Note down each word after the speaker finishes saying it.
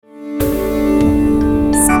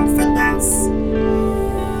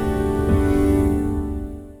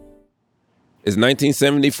It's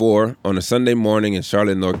 1974 on a Sunday morning in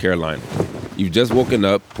Charlotte, North Carolina. You've just woken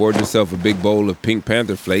up, poured yourself a big bowl of Pink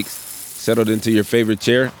Panther flakes, settled into your favorite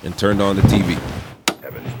chair, and turned on the TV.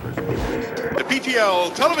 The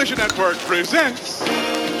PTL Television Network presents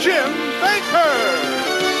Jim Bakker.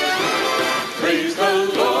 Praise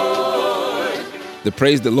the Lord. The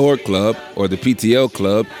Praise the Lord Club, or the PTL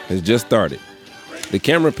Club, has just started. The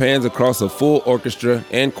camera pans across a full orchestra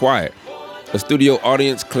and choir. A studio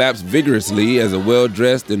audience claps vigorously as a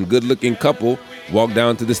well-dressed and good-looking couple walk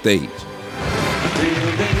down to the stage.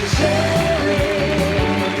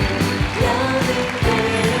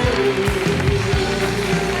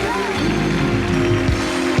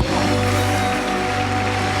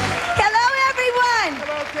 Hello, everyone.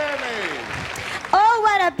 Hello, Tammy. Oh,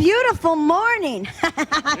 what a beautiful morning.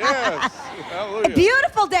 Yes. Hallelujah. A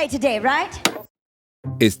beautiful day today, right?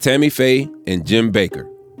 It's Tammy Faye and Jim Bakker,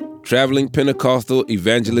 traveling Pentecostal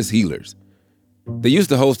evangelist healers. They used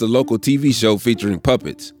to host a local TV show featuring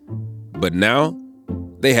puppets, but now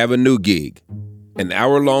they have a new gig, an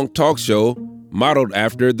hour-long talk show modeled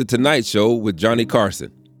after The Tonight Show with Johnny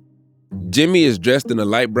Carson. Jimmy is dressed in a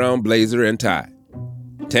light brown blazer and tie.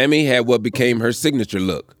 Tammy had what became her signature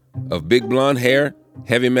look of big blonde hair,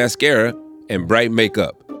 heavy mascara, and bright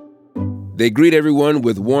makeup. They greet everyone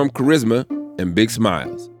with warm charisma and big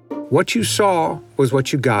smiles. What you saw was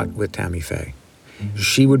what you got with Tammy Faye.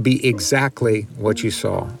 She would be exactly what you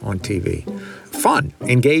saw on TV. Fun,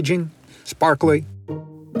 engaging, sparkly.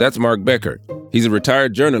 That's Mark Beckert. He's a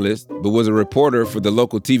retired journalist, but was a reporter for the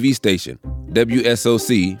local TV station,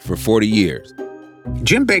 WSOC, for 40 years.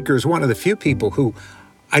 Jim Bakker is one of the few people who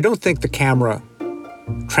I don't think the camera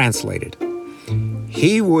translated.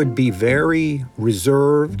 He would be very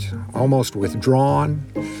reserved, almost withdrawn,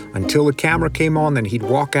 until the camera came on, then he'd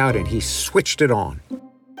walk out and he switched it on.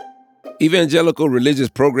 Evangelical religious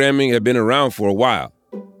programming had been around for a while.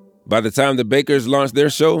 By the time the Bakkers launched their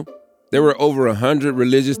show, there were over 100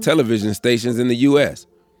 religious television stations in the U.S.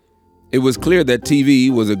 It was clear that TV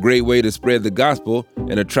was a great way to spread the gospel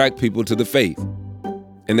and attract people to the faith.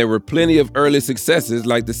 And there were plenty of early successes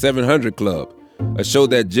like the 700 Club, a show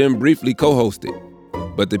that Jim briefly co-hosted.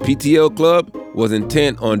 But the PTL Club was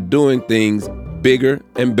intent on doing things bigger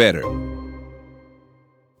and better.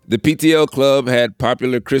 The PTL Club had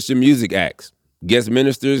popular Christian music acts. Guest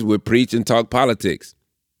ministers would preach and talk politics.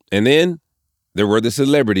 And then there were the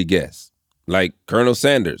celebrity guests, like Colonel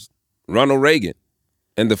Sanders, Ronald Reagan,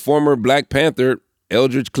 and the former Black Panther,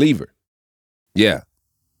 Eldridge Cleaver. Yeah,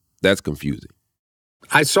 that's confusing.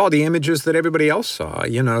 I saw the images that everybody else saw,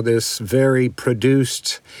 this very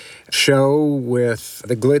produced show with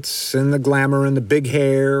the glitz and the glamour and the big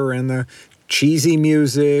hair and the cheesy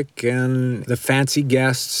music and the fancy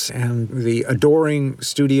guests and the adoring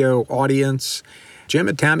studio audience. Jim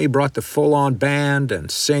and Tammy brought the full-on band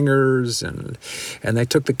and singers, and they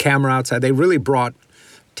took the camera outside. They really brought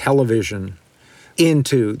television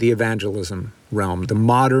into the evangelism realm, the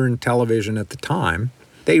modern television at the time.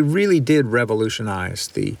 They really did revolutionize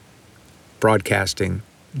the broadcasting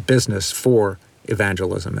business for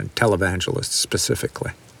evangelism and televangelists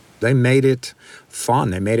specifically. They made it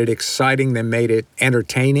fun. They made it exciting. They made it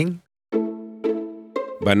entertaining.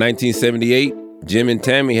 By 1978, Jim and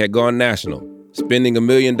Tammy had gone national, spending $1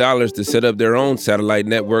 million to set up their own satellite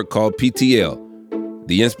network called PTL,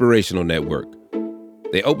 the Inspirational Network.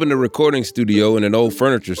 They opened a recording studio in an old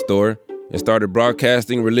furniture store and started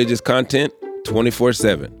broadcasting religious content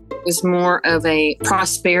 24/7. It was more of a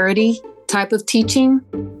prosperity type of teaching.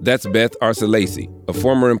 That's Beth Arcelesi, a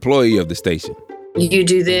former employee of the station. You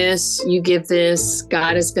do this, you give this,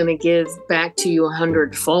 God is going to give back to you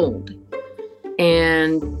 100-fold.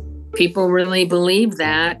 And people really believed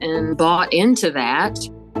that and bought into that.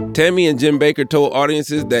 Tammy and Jim Bakker told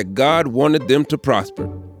audiences that God wanted them to prosper,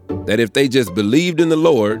 that if they just believed in the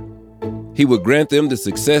Lord, He would grant them the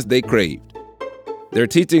success they craved. Their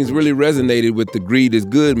teachings really resonated with the greed is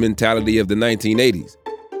good mentality of the 1980s.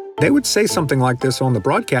 They would say something like this on the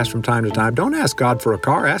broadcast from time to time. Don't ask God for a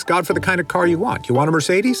car. Ask God for the kind of car you want. You want a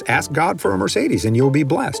Mercedes? Ask God for a Mercedes, and you'll be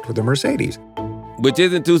blessed with a Mercedes. Which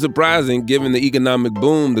isn't too surprising given the economic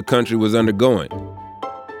boom the country was undergoing.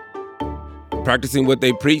 Practicing what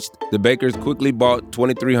they preached, the Bakkers quickly bought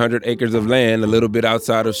 2,300 acres of land a little bit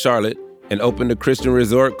outside of Charlotte and opened a Christian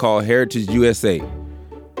resort called Heritage USA.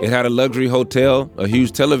 It had a luxury hotel, a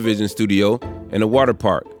huge television studio, and a water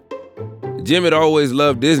park. Jim had always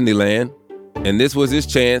loved Disneyland, and this was his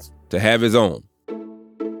chance to have his own.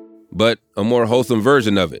 But a more wholesome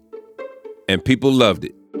version of it. And people loved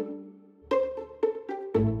it.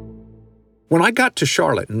 When I got to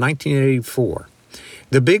Charlotte in 1984,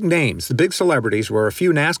 the big names, the big celebrities were a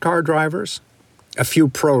few NASCAR drivers, a few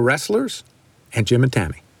pro wrestlers, and Jim and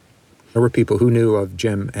Tammy. There were people who knew of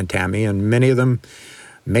Jim and Tammy, and many of them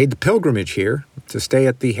made the pilgrimage here to stay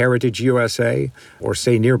at the Heritage USA or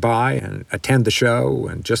stay nearby and attend the show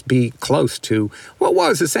and just be close to what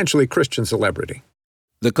was essentially Christian celebrity.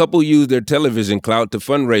 The couple used their television clout to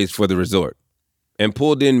fundraise for the resort and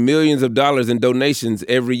pulled in millions of dollars in donations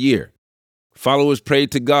every year. Followers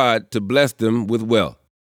prayed to God to bless them with wealth.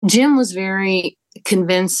 Jim was very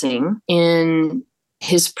convincing in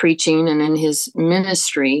his preaching and in his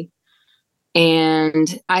ministry.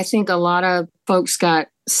 And I think a lot of folks got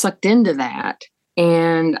sucked into that.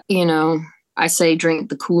 And, I say drink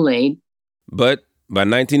the Kool-Aid. But by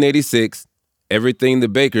 1986, everything the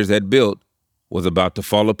Bakkers had built was about to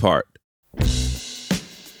fall apart.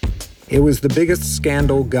 It was the biggest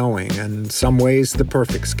scandal going, and in some ways the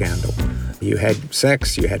perfect scandal. You had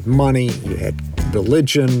sex, you had money, you had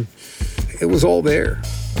religion. It was all there.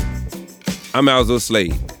 I'm Alzo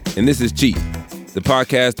Slade, and this is Cheat, the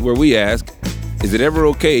podcast where we ask, is it ever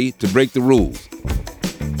okay to break the rules?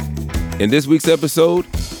 In this week's episode,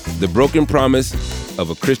 the broken promise of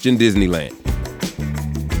a Christian Disneyland.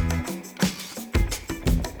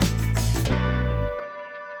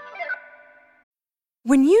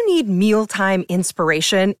 When you need mealtime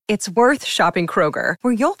inspiration, it's worth shopping Kroger,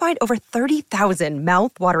 where you'll find over 30,000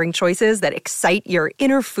 mouth-watering choices that excite your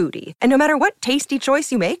inner foodie. And no matter what tasty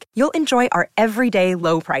choice you make, you'll enjoy our everyday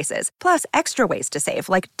low prices, plus extra ways to save,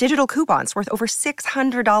 like digital coupons worth over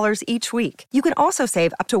 $600 each week. You can also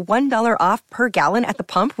save up to $1 off per gallon at the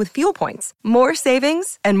pump with fuel points. More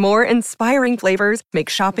savings and more inspiring flavors make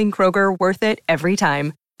shopping Kroger worth it every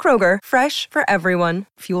time. Kroger, fresh for everyone.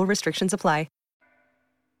 Fuel restrictions apply.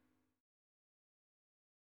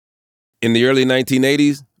 In the early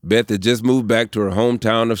 1980s, Beth had just moved back to her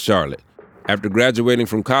hometown of Charlotte after graduating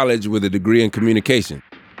from college with a degree in communication.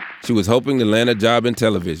 She was hoping to land a job in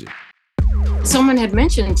television. Someone had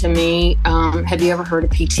mentioned to me, have you ever heard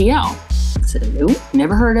of PTL? I said, nope,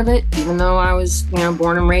 never heard of it, even though I was,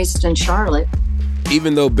 born and raised in Charlotte.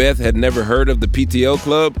 Even though Beth had never heard of the PTL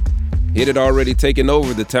Club, it had already taken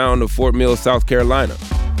over the town of Fort Mill, South Carolina.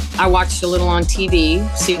 I watched a little on TV,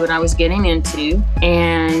 see what I was getting into.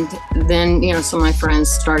 And then, some of my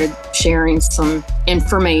friends started sharing some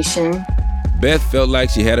information. Beth felt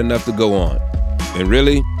like she had enough to go on. And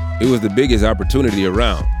really, it was the biggest opportunity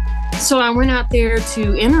around. So I went out there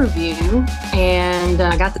to interview, and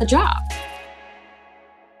I got the job.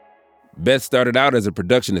 Beth started out as a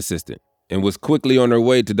production assistant and was quickly on her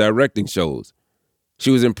way to directing shows.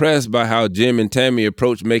 She was impressed by how Jim and Tammy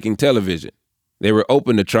approached making television. They were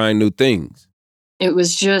open to trying new things. It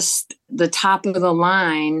was just the top of the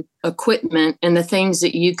line equipment and the things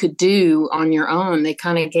that you could do on your own. They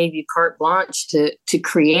kind of gave you carte blanche to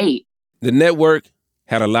create. The network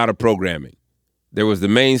had a lot of programming. There was the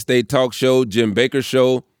mainstay talk show, Jim Bakker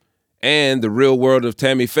Show, and The Real World of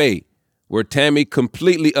Tammy Faye, where Tammy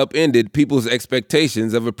completely upended people's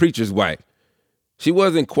expectations of a preacher's wife. She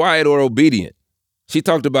wasn't quiet or obedient. She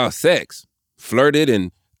talked about sex, flirted,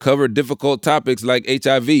 and covered difficult topics like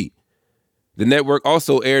HIV. The network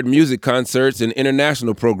also aired music concerts and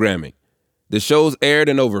international programming. The shows aired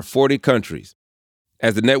in over 40 countries.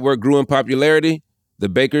 As the network grew in popularity, the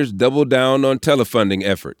Bakkers doubled down on telefunding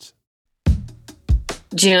efforts.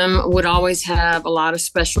 Jim would always have a lot of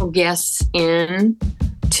special guests in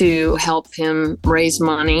to help him raise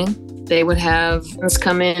money. They would have us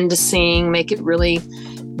come in to sing, make it really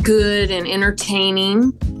good and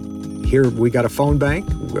entertaining. Here we got a phone bank,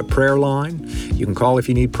 a prayer line. You can call if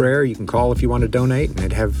you need prayer. You can call if you want to donate. And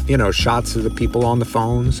it'd have, shots of the people on the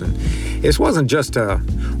phones. And this wasn't just a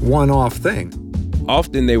one-off thing.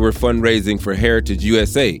 Often they were fundraising for Heritage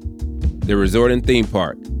USA, the resort and theme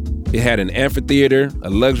park. It had an amphitheater, a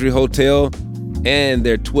luxury hotel, and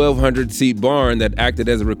their 1,200-seat barn that acted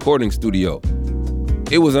as a recording studio.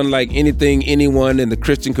 It was unlike anything anyone in the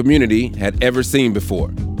Christian community had ever seen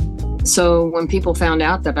before. So when people found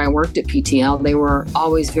out that I worked at PTL, they were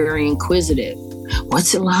always very inquisitive.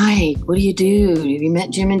 What's it like? What do you do? Have you met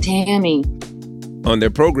Jim and Tammy? On their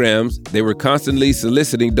programs, they were constantly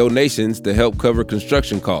soliciting donations to help cover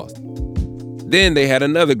construction costs. Then they had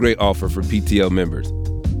another great offer for PTL members.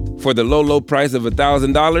 For the low price of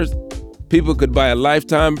 $1,000, people could buy a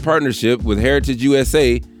lifetime partnership with Heritage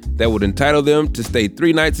USA that would entitle them to stay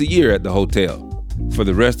 3 nights a year at the hotel for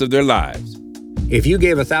the rest of their lives. If you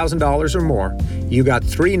gave $1,000 or more, you got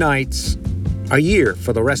 3 nights a year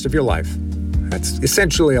for the rest of your life. That's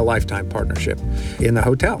essentially a lifetime partnership in the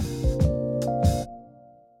hotel.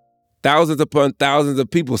 Thousands upon thousands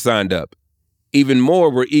of people signed up. Even more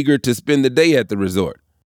were eager to spend the day at the resort.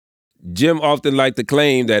 Jim often liked to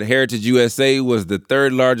claim that Heritage USA was the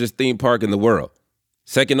third largest theme park in the world,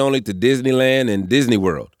 second only to Disneyland and Disney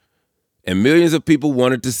World, and millions of people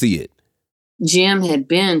wanted to see it. Jim had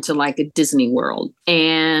been to like a Disney World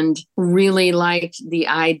and really liked the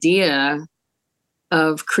idea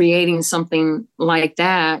of creating something like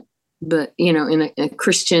that, but, in a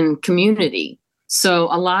Christian community. So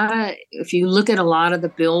if you look at a lot of the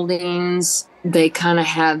buildings, they kind of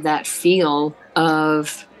have that feel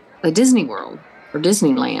of a Disney World or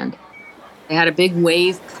Disneyland. They had a big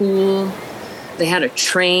wave pool. They had a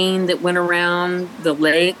train that went around the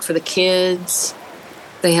lake for the kids.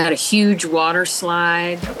 They had a huge water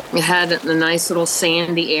slide. It had a nice little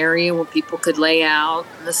sandy area where people could lay out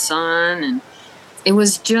in the sun. And it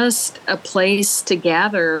was just a place to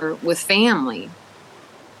gather with family.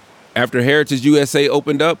 After Heritage USA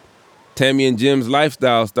opened up, Tammy and Jim's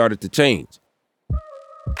lifestyle started to change.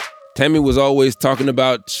 Tammy was always talking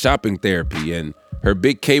about shopping therapy and her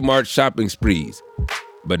big Kmart shopping sprees.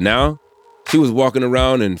 But now, she was walking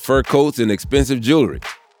around in fur coats and expensive jewelry.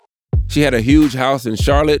 She had a huge house in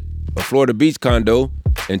Charlotte, a Florida beach condo,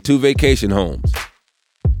 and 2 vacation homes.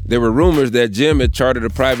 There were rumors that Jim had chartered a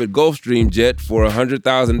private Gulfstream jet for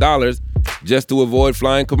 $100,000 just to avoid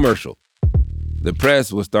flying commercial. The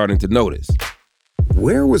press was starting to notice.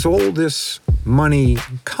 Where was all this money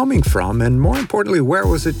coming from? And more importantly, where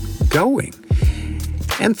was it going?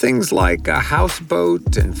 And things like a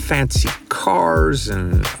houseboat and fancy cars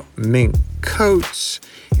and mink coats,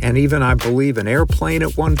 and even, I believe, an airplane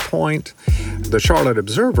at one point. The Charlotte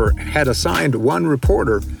Observer had assigned one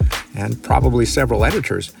reporter and probably several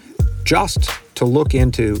editors just to look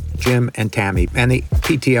into Jim and Tammy and the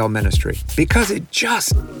PTL ministry because it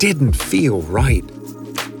just didn't feel right.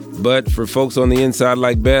 But for folks on the inside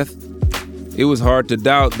like Beth, it was hard to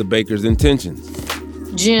doubt the Bakers' intentions.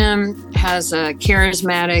 Jim has a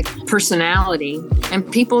charismatic personality,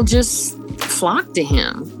 and people just flock to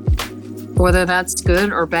him. Whether that's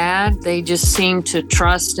good or bad, they just seem to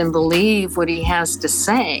trust and believe what he has to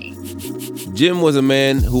say. Jim was a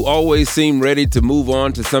man who always seemed ready to move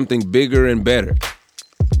on to something bigger and better.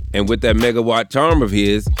 And with that megawatt charm of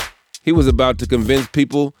his, he was about to convince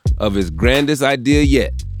people of his grandest idea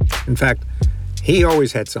yet. In fact, he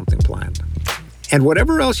always had something planned. And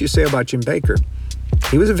whatever else you say about Jim Bakker,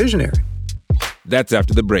 he was a visionary. That's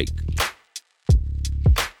after the break.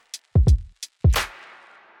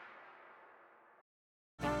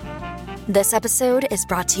 This episode is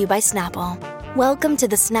brought to you by Snapple. Welcome to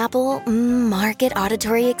the Snapple Market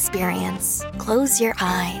Auditory Experience. Close your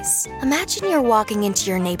eyes. Imagine you're walking into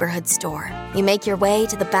your neighborhood store. You make your way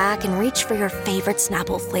to the back and reach for your favorite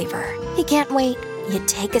Snapple flavor. You can't wait. You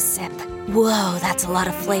take a sip. Whoa, that's a lot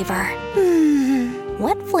of flavor.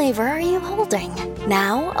 What flavor are you holding?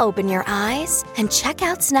 Now open your eyes and check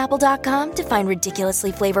out Snapple.com to find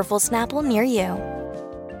ridiculously flavorful Snapple near you.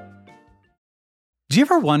 Do you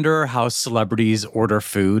ever wonder how celebrities order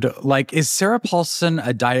food? Like, is Sarah Paulson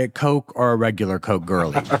a Diet Coke or a regular Coke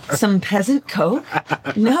girlie? Some peasant Coke?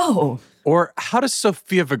 No. Or how does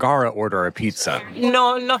Sofia Vergara order a pizza?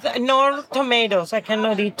 No tomatoes. I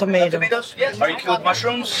cannot eat tomatoes. Are you cool with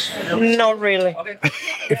mushrooms? Not really.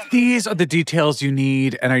 If these are the details you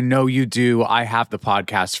need, and I know you do, I have the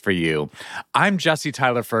podcast for you. I'm Jesse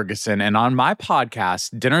Tyler Ferguson, and on my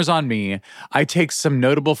podcast, Dinners on Me, I take some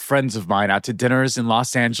notable friends of mine out to dinners in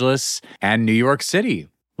Los Angeles and New York City.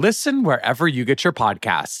 Listen wherever you get your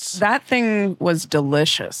podcasts. That thing was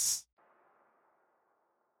delicious.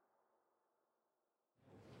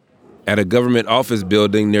 At a government office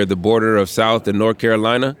building near the border of South and North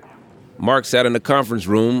Carolina, Mark sat in a conference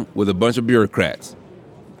room with a bunch of bureaucrats.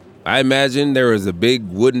 I imagine there was a big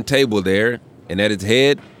wooden table there, and at its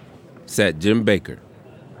head sat Jim Bakker.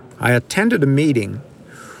 I attended a meeting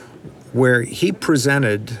where he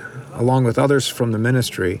presented, along with others from the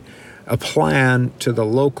ministry, a plan to the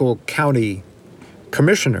local county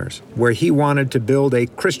commissioners where he wanted to build a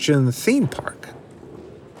Christian theme park.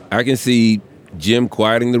 I can see Jim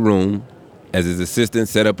quieting the room as his assistant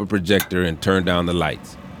set up a projector and turned down the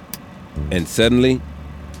lights. And suddenly,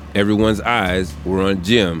 everyone's eyes were on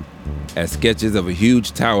Jim as sketches of a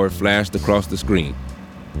huge tower flashed across the screen.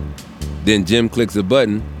 Then Jim clicks a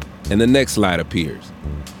button and the next slide appears.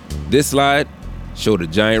 This slide showed a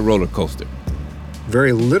giant roller coaster.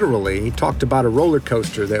 Very literally, he talked about a roller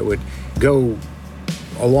coaster that would go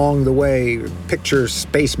along the way, picture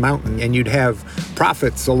Space Mountain, and you'd have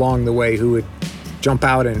prophets along the way who would jump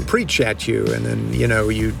out and preach at you, and then,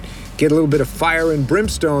 you'd get a little bit of fire and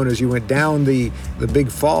brimstone as you went down the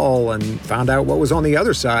big fall and found out what was on the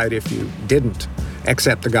other side if you didn't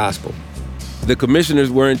accept the gospel. The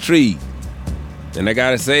commissioners were intrigued, and I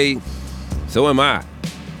gotta say, So am I.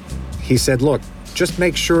 He said, look, just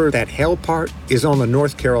make sure that hell part is on the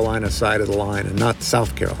North Carolina side of the line and not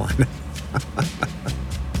South Carolina.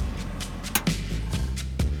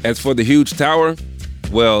 As for the huge tower,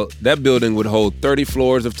 well, that building would hold 30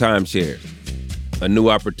 floors of timeshares. A new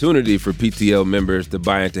opportunity for PTL members to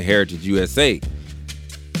buy into Heritage USA.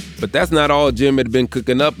 But that's not all Jim had been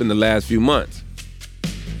cooking up in the last few months.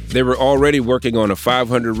 They were already working on a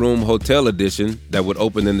 500-room hotel addition that would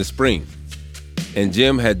open in the spring. And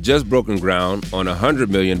Jim had just broken ground on a $100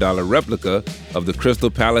 million replica of the Crystal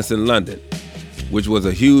Palace in London, which was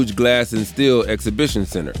a huge glass and steel exhibition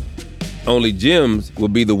center. Only Jim's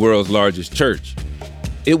would be the world's largest church.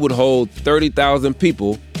 It would hold 30,000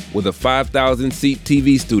 people with a 5,000-seat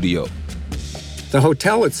TV studio. The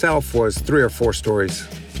hotel itself was 3 or 4 stories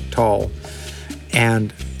tall,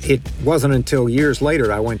 and it wasn't until years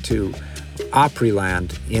later I went to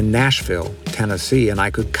Opryland in Nashville, Tennessee, and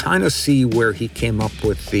I could kind of see where he came up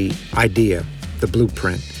with the idea, the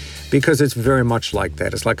blueprint, because it's very much like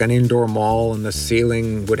that. It's like an indoor mall, and the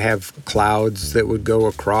ceiling would have clouds that would go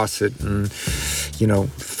across it, and,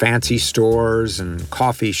 fancy stores and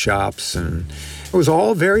coffee shops, and it was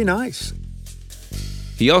all very nice.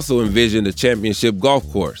 He also envisioned a championship golf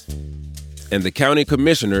course, and the county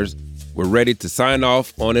commissioners were ready to sign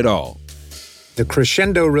off on it all. The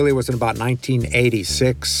crescendo really was in about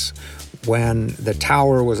 1986 when the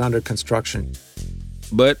tower was under construction.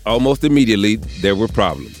 But almost immediately, there were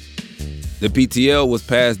problems. The PTL was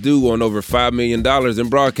past due on over $5 million in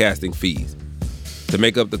broadcasting fees. To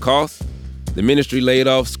make up the cost, the ministry laid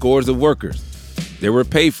off scores of workers. There were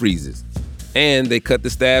pay freezes, and they cut the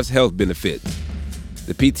staff's health benefits.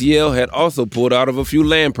 The PTL had also pulled out of a few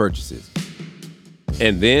land purchases.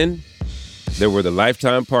 And then there were the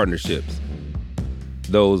lifetime partnerships.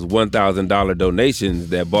 Those $1,000 donations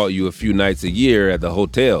that bought you a few nights a year at the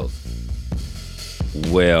hotels.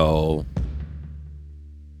 Well,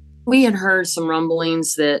 we had heard some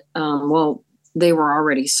rumblings that, they were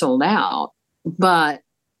already sold out, but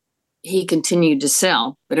he continued to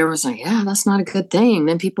sell. But everyone's like, yeah, that's not a good thing.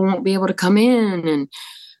 Then people won't be able to come in and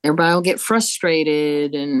everybody will get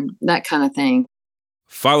frustrated and that kind of thing.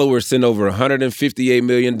 Followers sent over $158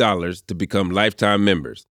 million to become lifetime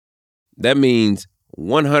members. That means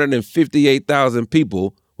 158,000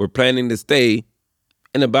 people were planning to stay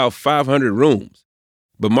in about 500 rooms.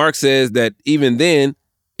 But Mark says that even then,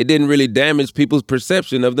 it didn't really damage people's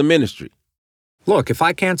perception of the ministry. Look, if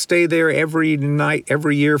I can't stay there every night,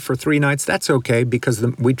 every year for 3 nights, that's okay because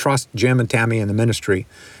we trust Jim and Tammy and the ministry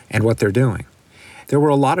and what they're doing. There were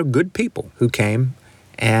a lot of good people who came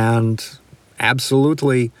and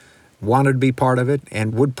absolutely wanted to be part of it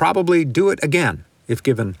and would probably do it again if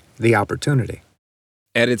given the opportunity.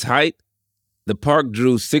 At its height, the park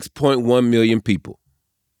drew 6.1 million people.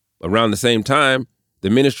 Around the same time, the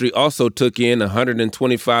ministry also took in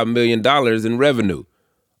 $125 million in revenue,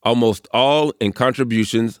 almost all in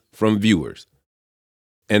contributions from viewers.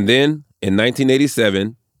 And then, in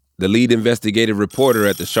 1987, the lead investigative reporter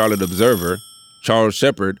at the Charlotte Observer, Charles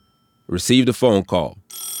Shepard, received a phone call.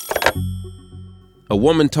 A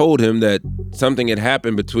woman told him that something had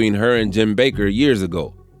happened between her and Jim Bakker years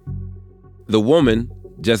ago. The woman,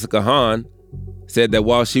 Jessica Hahn, said that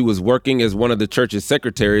while she was working as one of the church's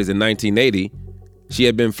secretaries in 1980, she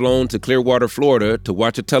had been flown to Clearwater, Florida to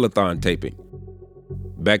watch a telethon taping.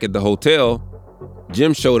 Back at the hotel,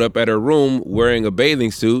 Jim showed up at her room wearing a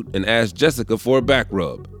bathing suit and asked Jessica for a back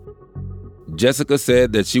rub. Jessica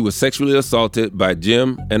said that she was sexually assaulted by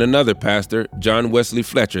Jim and another pastor, John Wesley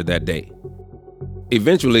Fletcher, that day.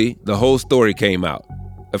 Eventually, the whole story came out.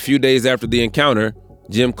 A few days after the encounter,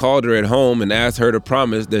 Jim called her at home and asked her to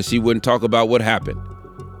promise that she wouldn't talk about what happened.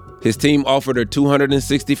 His team offered her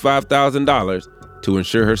 $265,000 to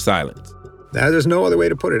ensure her silence. Now, there's no other way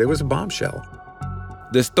to put it. It was a bombshell.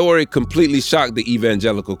 The story completely shocked the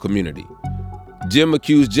evangelical community. Jim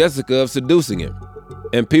accused Jessica of seducing him,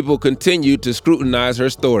 and people continued to scrutinize her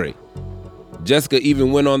story. Jessica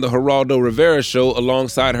even went on the Geraldo Rivera show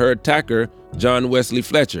alongside her attacker, John Wesley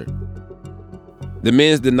Fletcher. The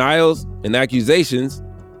men's denials and accusations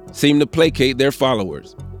seemed to placate their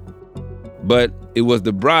followers. But it was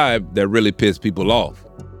the bribe that really pissed people off.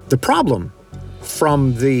 The problem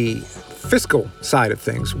from the fiscal side of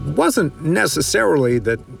things wasn't necessarily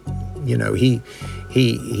that,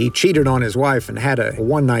 he cheated on his wife and had a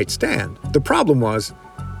one-night stand. The problem was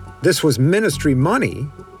this was ministry money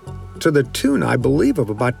to the tune, I believe, of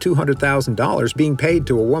about $200,000 being paid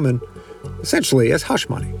to a woman essentially as hush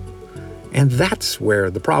money. And that's where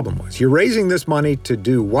the problem was. You're raising this money to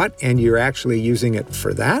do what, and you're actually using it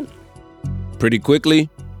for that? Pretty quickly,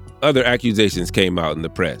 other accusations came out in the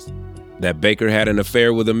press. that Baker had an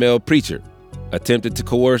affair with a male preacher, attempted to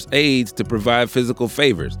coerce aides to provide physical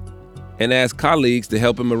favors, and asked colleagues to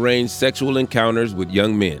help him arrange sexual encounters with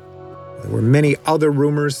young men. There were many other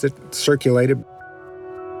rumors that circulated.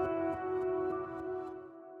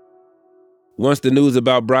 Once the news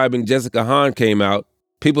about bribing Jessica Hahn came out,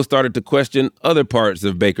 people started to question other parts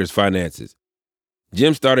of Baker's finances.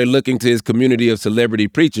 Jim started looking to his community of celebrity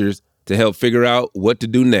preachers to help figure out what to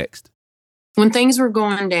do next. When things were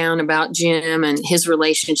going down about Jim and his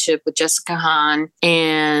relationship with Jessica Hahn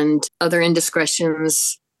and other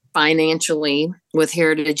indiscretions financially with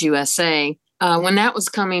Heritage USA, when that was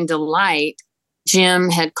coming to light, Jim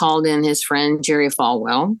had called in his friend Jerry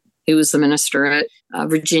Falwell, who was the minister at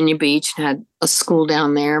Virginia Beach and had a school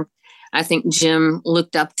down there. I think Jim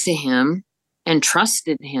looked up to him and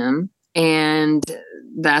trusted him, and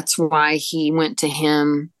that's why he went to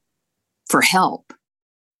him for help.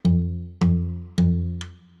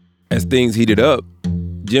 As things heated up,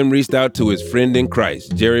 Jim reached out to his friend in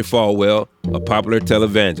Christ, Jerry Falwell, a popular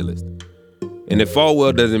televangelist. And if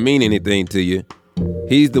Falwell doesn't mean anything to you,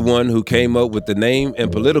 he's the one who came up with the name and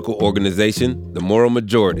political organization, the Moral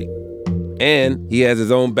Majority. And he has his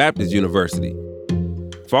own Baptist university.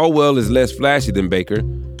 Falwell is less flashy than Baker,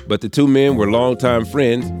 but the two men were longtime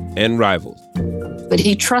friends and rivals. But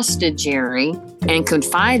he trusted Jerry and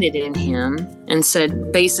confided in him and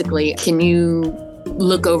said, basically, can you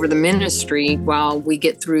look over the ministry while we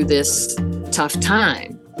get through this tough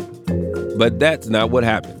time? But that's not what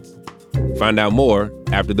happens. Find out more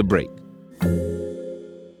after the break.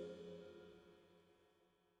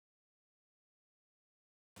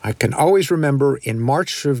 I can always remember in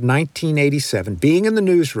March of 1987 being in the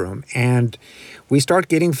newsroom, and we start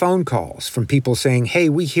getting phone calls from people saying, hey,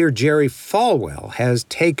 we hear Jerry Falwell has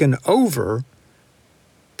taken over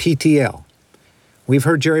PTL. We've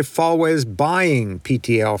heard Jerry Falwell is buying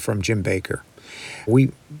PTL from Jim Baker.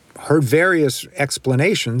 We heard various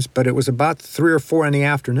explanations, but it was about 3 or 4 in the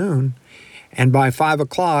afternoon. And by 5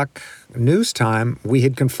 o'clock news time, we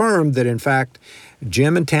had confirmed that, in fact,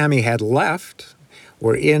 Jim and Tammy had left,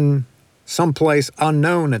 were in someplace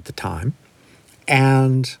unknown at the time,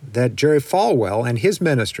 and that Jerry Falwell and his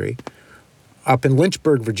ministry up in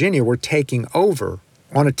Lynchburg, Virginia, were taking over,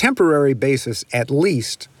 on a temporary basis at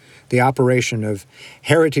least, the operation of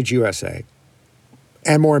Heritage USA,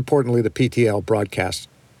 and more importantly, the PTL broadcast.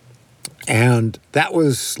 And that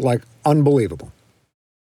was like unbelievable.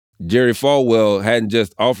 Jerry Falwell hadn't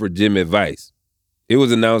just offered Jim advice. It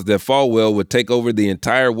was announced that Falwell would take over the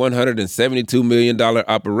entire $172 million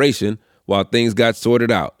operation while things got sorted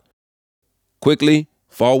out. Quickly,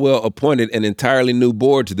 Falwell appointed an entirely new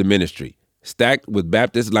board to the ministry, stacked with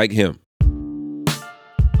Baptists like him.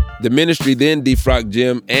 The ministry then defrocked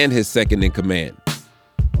Jim and his second-in-command.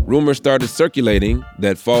 Rumors started circulating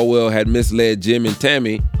that Falwell had misled Jim and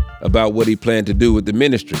Tammy about what he planned to do with the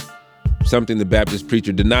ministry, something the Baptist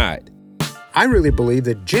preacher denied. I really believe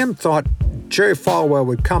that Jim thought Jerry Falwell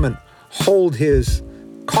would come and hold his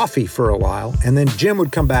coffee for a while, and then Jim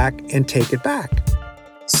would come back and take it back.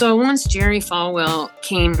 So once Jerry Falwell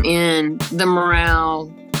came in, the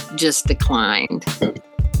morale just declined.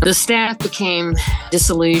 The staff became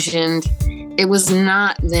disillusioned. It was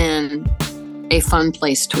not then a fun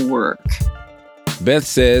place to work. Beth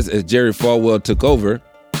says as Jerry Falwell took over,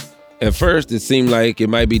 at first it seemed like it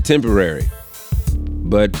might be temporary.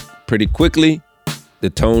 But pretty quickly, the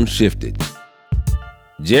tone shifted.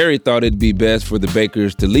 Jerry thought it'd be best for the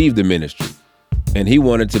Bakers to leave the ministry, and he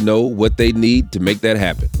wanted to know what they'd need to make that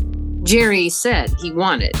happen. Jerry said he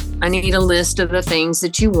wanted, I need a list of the things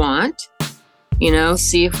that you want,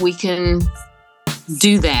 see if we can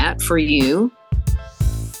do that for you.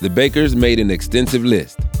 The Bakers made an extensive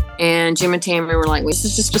list. And Jim and Tammy were like, this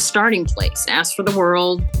is just a starting place. Ask for the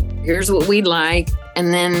world. Here's what we'd like.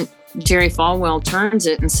 And then Jerry Falwell turns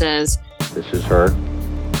it and says, this is her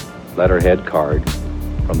letterhead card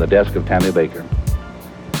from the desk of Tammy Baker.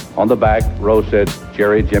 On the back, Rose said,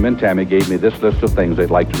 Jerry, Jim, and Tammy gave me this list of things they'd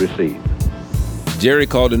like to receive. Jerry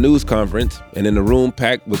called a news conference, and in a room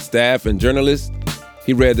packed with staff and journalists,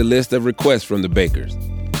 he read the list of requests from the Bakers.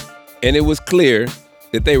 And it was clear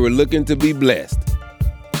that they were looking to be blessed.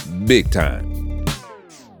 Big time.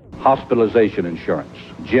 Hospitalization insurance.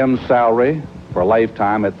 Jim's salary for a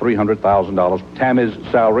lifetime at $300,000.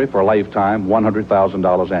 Tammy's salary for a lifetime,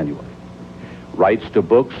 $100,000 annually. Rights to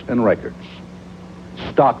books and records.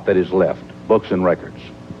 Stock that is left, books and records.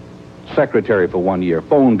 Secretary for 1 year,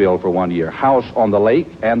 phone bill for 1 year, house on the lake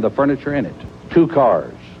and the furniture in it. 2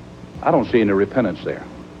 cars. I don't see any repentance there.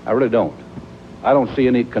 I really don't. I don't see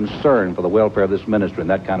any concern for the welfare of this ministry in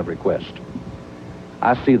that kind of request.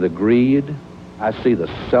 I see the greed, I see the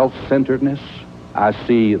self-centeredness. I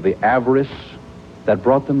see the avarice that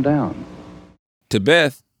brought them down. To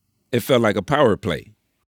Beth, it felt like a power play.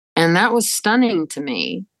 And that was stunning to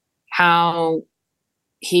me, how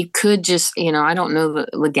he could just, I don't know the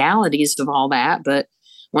legalities of all that, but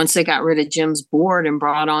once they got rid of Jim's board and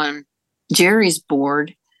brought on Jerry's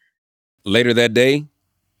board. Later that day,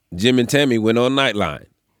 Jim and Tammy went on Nightline.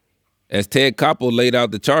 As Ted Koppel laid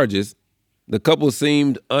out the charges, the couple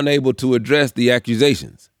seemed unable to address the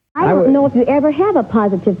accusations. I don't know if you ever have a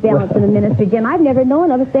positive balance in the ministry, Jim. I've never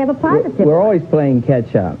known of us to have a positive. We're always playing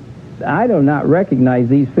catch-up. I do not recognize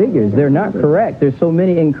these figures. They're not correct. There's so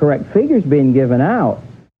many incorrect figures being given out.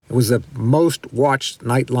 It was the most watched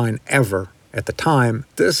Nightline ever at the time.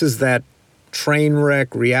 This is that train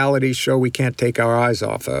wreck reality show we can't take our eyes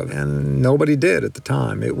off of, and nobody did at the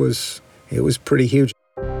time. It was pretty huge.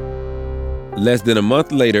 Less than a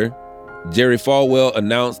month later, Jerry Falwell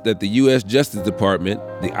announced that the U.S. Justice Department,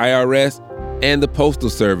 the IRS, and the Postal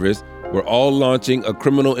Service were all launching a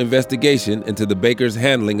criminal investigation into the Bakers'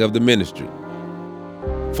 handling of the ministry.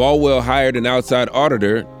 Falwell hired an outside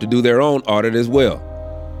auditor to do their own audit as well.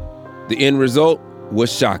 The end result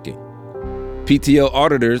was shocking. PTL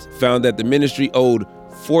auditors found that the ministry owed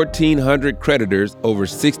 1,400 creditors over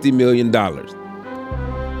 $60 million.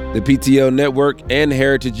 The PTL network and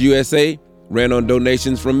Heritage USA ran on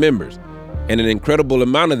donations from members, and an incredible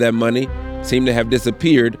amount of that money seemed to have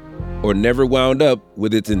disappeared or never wound up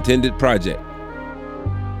with its intended project.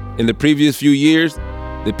 In the previous few years,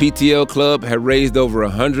 the PTL Club had raised over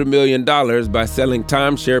 $100 million by selling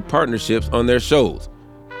timeshare partnerships on their shows.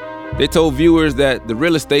 They told viewers that the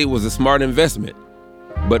real estate was a smart investment,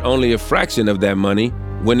 but only a fraction of that money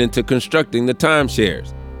went into constructing the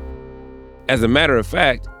timeshares. As a matter of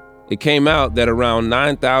fact, it came out that around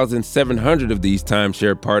 9,700 of these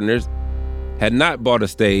timeshare partners had not bought a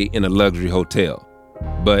stay in a luxury hotel,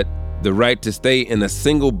 but the right to stay in a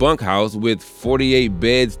single bunkhouse with 48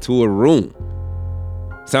 beds to a room.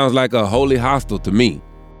 Sounds like a holy hostel to me.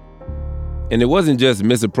 And it wasn't just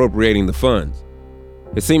misappropriating the funds.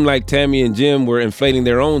 It seemed like Tammy and Jim were inflating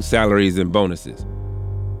their own salaries and bonuses.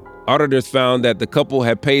 Auditors found that the couple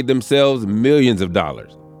had paid themselves millions of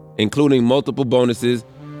dollars, including multiple bonuses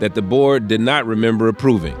that the board did not remember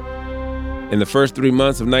approving. In the first 3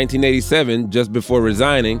 months of 1987, just before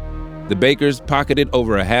resigning, the Bakers pocketed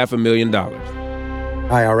over $500,000.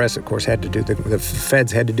 IRS, of course, had to do the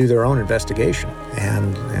feds had to do their own investigation,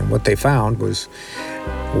 and what they found was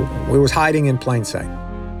it was hiding in plain sight.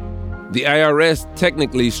 The IRS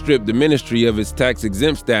technically stripped the ministry of its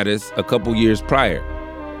tax-exempt status a couple years prior,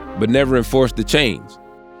 but never enforced the change.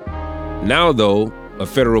 Now, though, a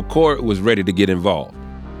federal court was ready to get involved.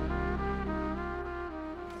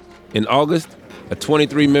 In August, a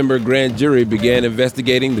 23-member grand jury began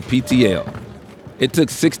investigating the PTL. It took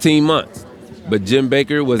 16 months, but Jim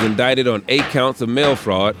Baker was indicted on 8 counts of mail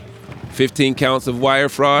fraud, 15 counts of wire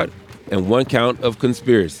fraud, and 1 count of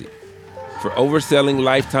conspiracy for overselling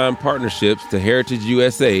lifetime partnerships to Heritage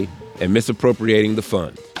USA and misappropriating the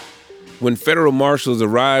funds. When federal marshals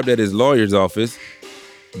arrived at his lawyer's office,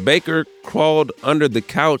 Baker crawled under the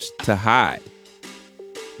couch to hide.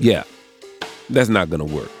 Yeah, that's not gonna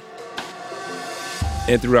work.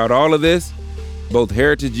 And throughout all of this, both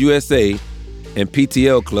Heritage USA and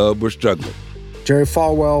PTL Club were struggling. Jerry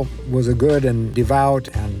Falwell was a good and devout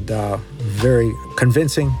and very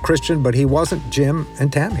convincing Christian, but he wasn't Jim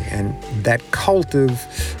and Tammy. And that cult of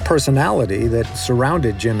personality that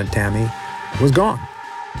surrounded Jim and Tammy was gone.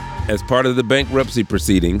 As part of the bankruptcy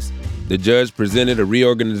proceedings, the judge presented a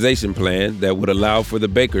reorganization plan that would allow for the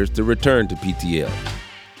Bakers to return to PTL.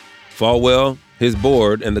 Falwell, his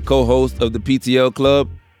board, and the co-host of the PTL Club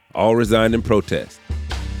all resigned in protest.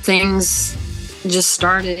 Things just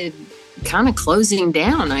started kind of closing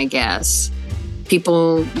down, I guess.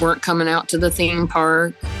 People weren't coming out to the theme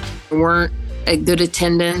park, weren't a good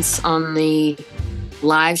attendance on the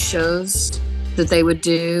live shows that they would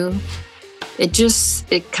do.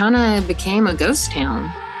 It kind of became a ghost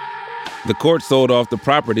town. The court sold off the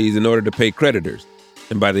properties in order to pay creditors,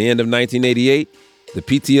 and by the end of 1988, the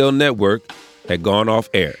PTL network had gone off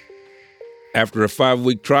air. After a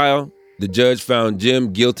 5-week trial, the judge found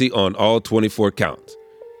Jim guilty on all 24 counts.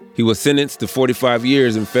 He was sentenced to 45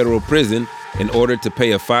 years in federal prison and ordered to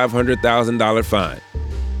pay a $500,000 fine.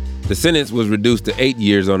 The sentence was reduced to 8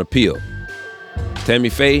 years on appeal. Tammy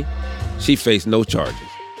Faye, she faced no charges.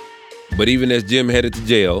 But even as Jim headed to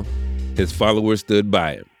jail, his followers stood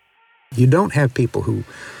by him. You don't have people who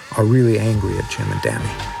are really angry at Jim and Tammy.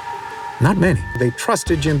 Not many. They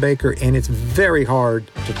trusted Jim Baker, and it's very hard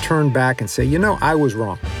to turn back and say, I was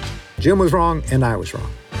wrong. Jim was wrong, and I was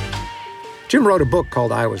wrong. Jim wrote a book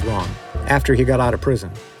called I Was Wrong after he got out of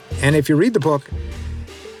prison. And if you read the book,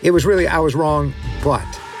 it was really I was wrong, but.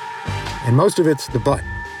 And most of it's the but.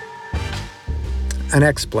 An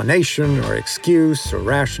explanation or excuse or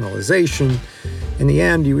rationalization. In the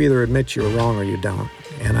end, you either admit you were wrong or you don't.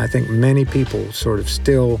 And I think many people sort of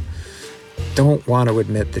still don't want to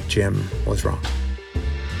admit that Jim was wrong.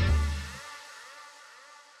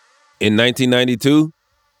 In 1992,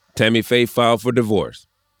 Tammy Faye filed for divorce,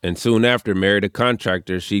 and soon after married a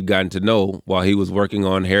contractor she'd gotten to know while he was working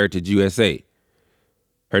on Heritage USA.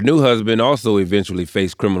 Her new husband also eventually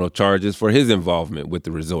faced criminal charges for his involvement with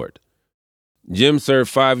the resort. Jim served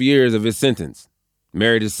 5 years of his sentence,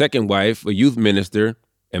 married his second wife, a youth minister,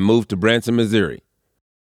 and moved to Branson, Missouri.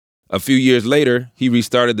 A few years later, he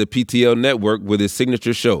restarted the PTL network with his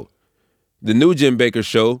signature show. The new Jim Bakker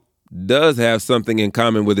Show does have something in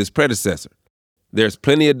common with his predecessor. There's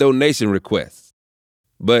plenty of donation requests.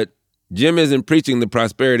 But Jim isn't preaching the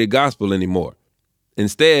prosperity gospel anymore.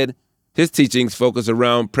 Instead, his teachings focus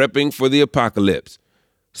around prepping for the apocalypse.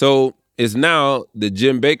 So it's now the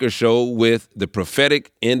Jim Bakker Show with the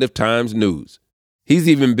prophetic end of times news. He's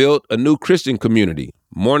even built a new Christian community,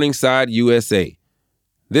 Morningside USA.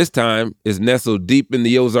 This time is nestled deep in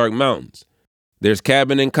the Ozark Mountains. There's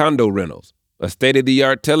cabin and condo rentals, a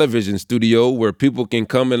state-of-the-art television studio where people can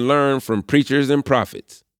come and learn from preachers and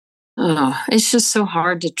prophets. Oh, it's just so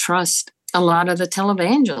hard to trust a lot of the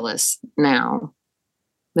televangelists now.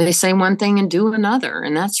 They say one thing and do another,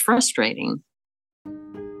 and that's frustrating.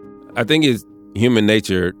 I think it's human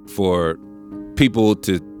nature for people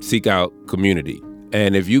to seek out community.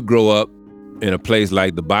 And if you grow up in a place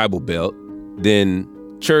like the Bible Belt, then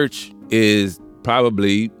church is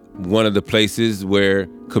probably one of the places where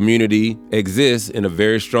community exists in a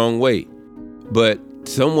very strong way. But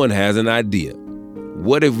someone has an idea.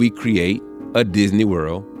 What if we create a Disney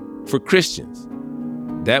World for Christians?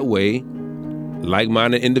 That way,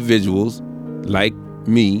 like-minded individuals like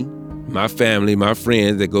me, my family, my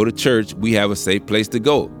friends that go to church, we have a safe place to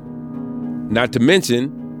go. Not to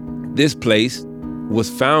mention, this place was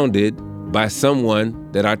founded by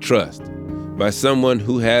someone that I trust, by someone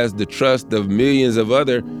who has the trust of millions of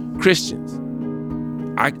other Christians.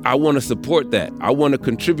 I want to support that. I want to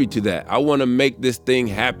contribute to that. I want to make this thing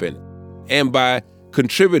happen. And by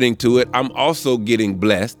contributing to it, I'm also getting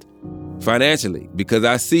blessed financially because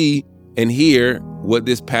I see and hear what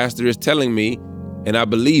this pastor is telling me, and I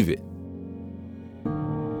believe it.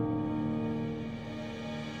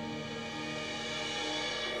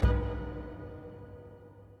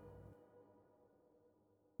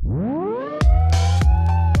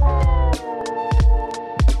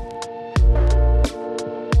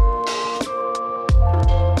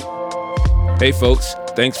 Hey folks,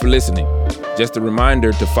 thanks for listening. Just a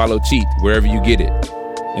reminder to follow Cheat wherever you get it.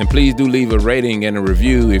 And please do leave a rating and a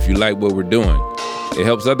review if you like what we're doing. It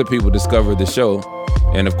helps other people discover the show.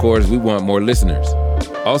 And of course, we want more listeners.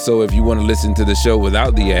 Also, if you want to listen to the show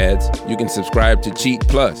without the ads, you can subscribe to Cheat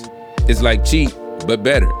Plus. It's like Cheat, but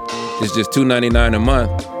better. It's just $2.99 a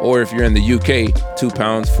month, or if you're in the UK,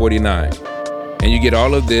 £2.49. And you get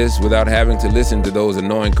all of this without having to listen to those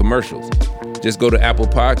annoying commercials. Just go to Apple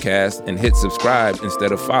Podcasts and hit subscribe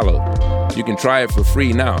instead of follow. You can try it for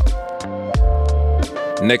free now.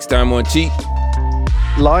 Next time on Cheat.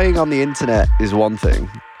 Lying on the internet is one thing,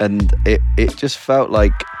 and it just felt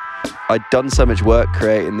like I'd done so much work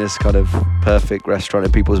creating this kind of perfect restaurant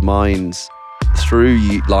in people's minds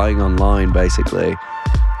through lying online, basically.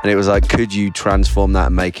 And it was like, could you transform that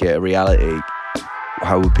and make it a reality?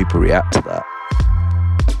 How would people react to that?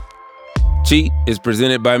 Cheat is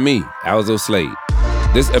presented by me, Alzo Slade.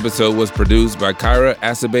 This episode was produced by Kyra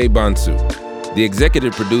Asabe Bonsu. The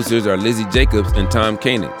executive producers are Lizzie Jacobs and Tom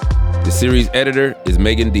Koenig. The series editor is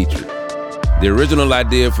Megan Dietrich. The original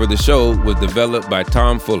idea for the show was developed by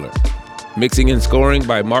Tom Fuller. Mixing and scoring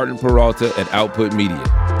by Martin Peralta at Output Media.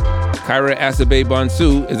 Kyra Asabe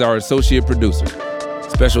Bonsu is our associate producer.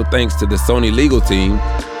 Special thanks to the Sony legal team.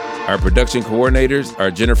 Our production coordinators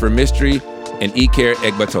are Jennifer Mistry and Iker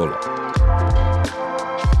Egbatola.